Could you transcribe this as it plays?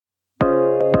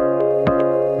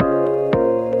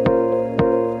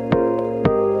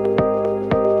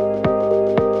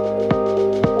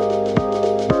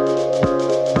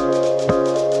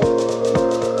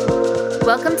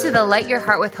to the Light Your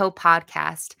Heart with Hope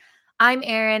podcast. I'm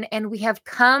Erin, and we have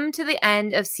come to the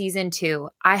end of season 2.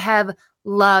 I have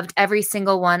loved every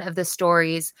single one of the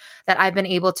stories that I've been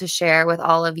able to share with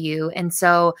all of you. And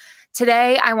so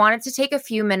today I wanted to take a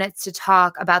few minutes to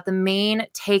talk about the main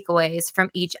takeaways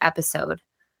from each episode.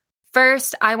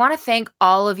 First, I want to thank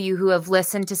all of you who have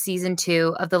listened to season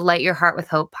 2 of the Light Your Heart with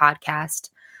Hope podcast.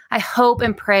 I hope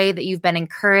and pray that you've been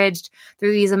encouraged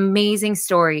through these amazing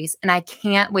stories, and I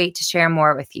can't wait to share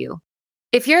more with you.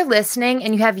 If you're listening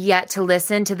and you have yet to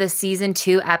listen to the season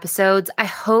 2 episodes, I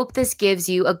hope this gives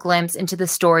you a glimpse into the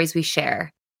stories we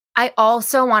share. I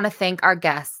also want to thank our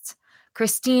guests,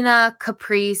 Christina,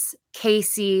 Caprice,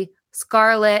 Casey,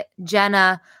 Scarlett,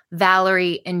 Jenna,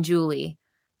 Valerie, and Julie.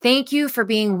 Thank you for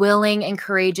being willing and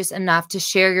courageous enough to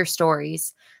share your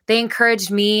stories. They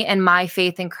encouraged me and my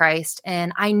faith in Christ,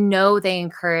 and I know they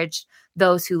encouraged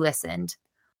those who listened.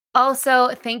 Also,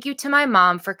 thank you to my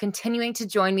mom for continuing to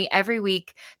join me every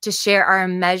week to share our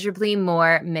immeasurably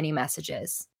more mini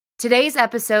messages. Today's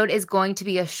episode is going to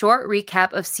be a short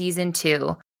recap of season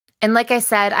 2. And like I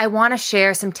said, I want to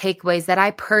share some takeaways that I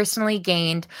personally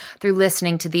gained through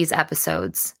listening to these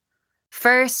episodes.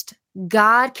 First,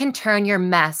 God can turn your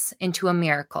mess into a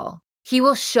miracle. He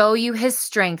will show you his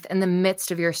strength in the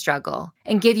midst of your struggle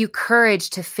and give you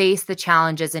courage to face the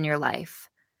challenges in your life.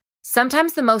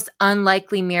 Sometimes the most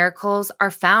unlikely miracles are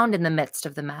found in the midst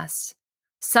of the mess.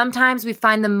 Sometimes we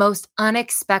find the most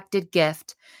unexpected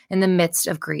gift in the midst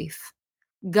of grief.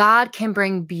 God can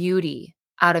bring beauty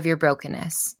out of your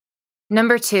brokenness.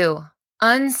 Number 2,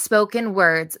 unspoken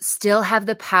words still have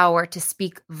the power to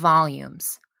speak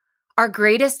volumes. Our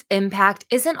greatest impact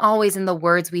isn't always in the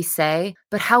words we say,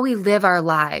 but how we live our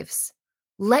lives.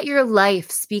 Let your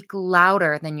life speak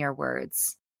louder than your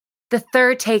words. The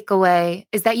third takeaway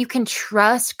is that you can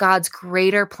trust God's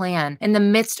greater plan in the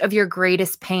midst of your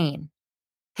greatest pain.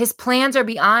 His plans are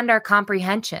beyond our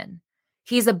comprehension.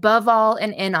 He's above all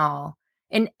and in all.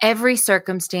 In every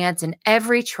circumstance, in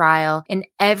every trial, in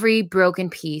every broken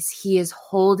piece, he is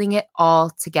holding it all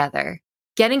together.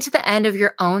 Getting to the end of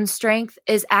your own strength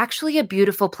is actually a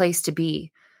beautiful place to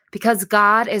be because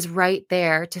God is right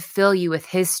there to fill you with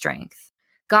his strength.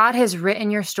 God has written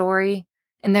your story,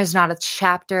 and there's not a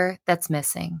chapter that's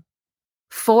missing.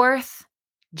 Fourth,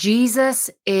 Jesus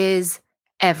is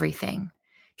everything.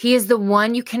 He is the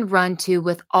one you can run to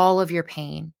with all of your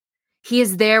pain. He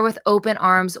is there with open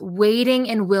arms, waiting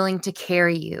and willing to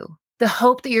carry you. The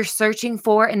hope that you're searching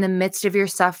for in the midst of your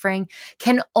suffering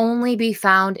can only be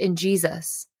found in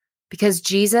Jesus, because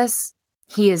Jesus,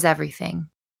 he is everything.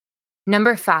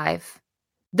 Number 5,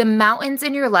 the mountains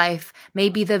in your life may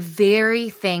be the very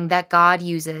thing that God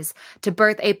uses to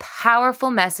birth a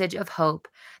powerful message of hope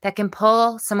that can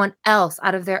pull someone else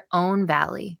out of their own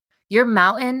valley. Your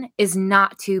mountain is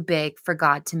not too big for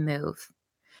God to move.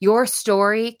 Your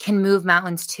story can move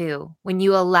mountains too when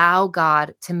you allow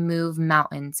God to move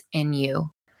mountains in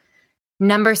you.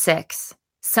 Number 6,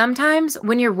 sometimes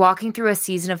when you're walking through a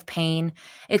season of pain,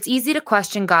 it's easy to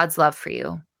question God's love for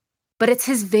you. But it's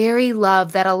his very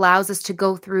love that allows us to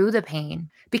go through the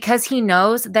pain because he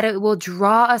knows that it will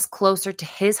draw us closer to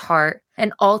his heart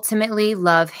and ultimately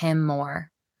love him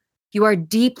more. You are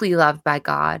deeply loved by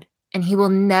God, and he will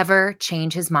never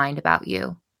change his mind about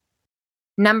you.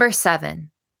 Number 7,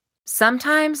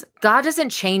 sometimes God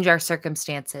doesn't change our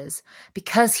circumstances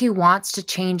because he wants to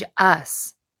change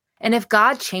us. And if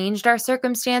God changed our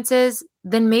circumstances,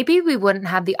 then maybe we wouldn't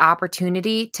have the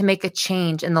opportunity to make a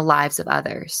change in the lives of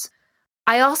others.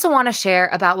 I also want to share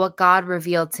about what God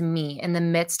revealed to me in the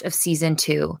midst of season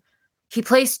 2. He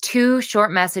placed 2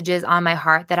 short messages on my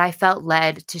heart that I felt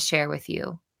led to share with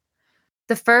you.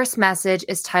 The first message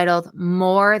is titled,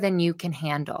 More Than You Can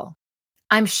Handle.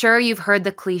 I'm sure you've heard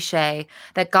the cliche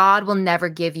that God will never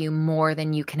give you more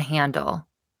than you can handle.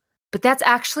 But that's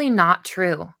actually not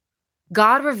true.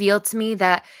 God revealed to me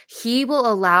that he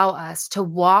will allow us to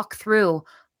walk through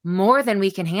more than we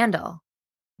can handle.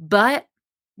 But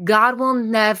God will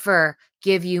never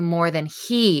give you more than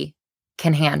he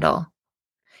can handle.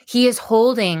 He is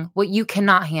holding what you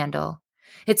cannot handle.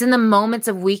 It's in the moments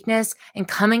of weakness and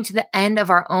coming to the end of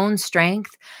our own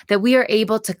strength that we are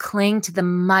able to cling to the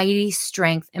mighty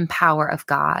strength and power of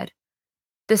God.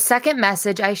 The second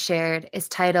message I shared is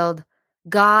titled,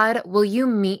 God, Will You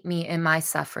Meet Me in My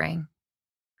Suffering?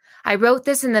 I wrote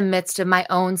this in the midst of my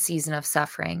own season of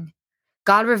suffering.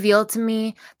 God revealed to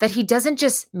me that he doesn't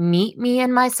just meet me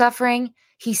in my suffering,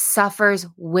 he suffers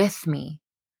with me.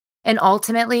 And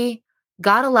ultimately,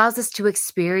 God allows us to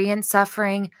experience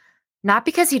suffering not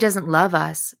because he doesn't love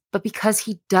us, but because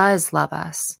he does love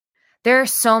us. There are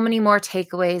so many more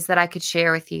takeaways that I could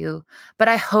share with you, but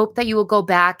I hope that you will go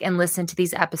back and listen to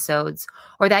these episodes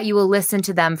or that you will listen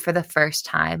to them for the first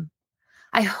time.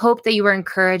 I hope that you were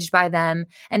encouraged by them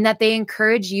and that they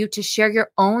encourage you to share your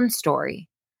own story,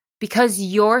 because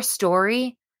your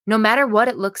story, no matter what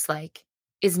it looks like,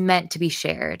 is meant to be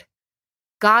shared.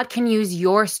 God can use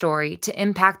your story to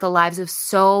impact the lives of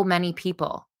so many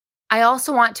people. I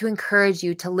also want to encourage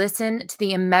you to listen to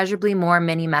the Immeasurably More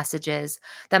mini messages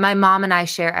that my mom and I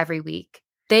share every week.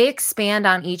 They expand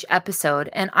on each episode,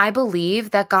 and I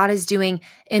believe that God is doing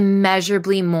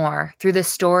immeasurably more through the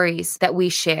stories that we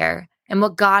share and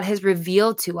what God has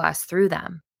revealed to us through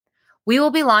them. We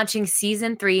will be launching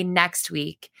season 3 next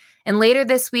week, and later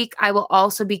this week, I will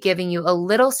also be giving you a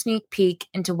little sneak peek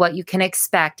into what you can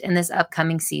expect in this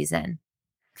upcoming season.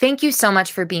 Thank you so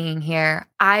much for being here.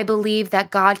 I believe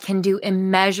that God can do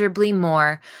immeasurably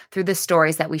more through the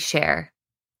stories that we share.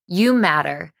 You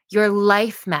matter, your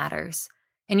life matters,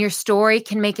 and your story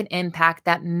can make an impact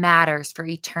that matters for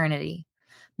eternity.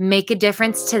 Make a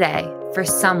difference today for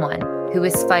someone who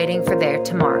is fighting for their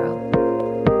tomorrow.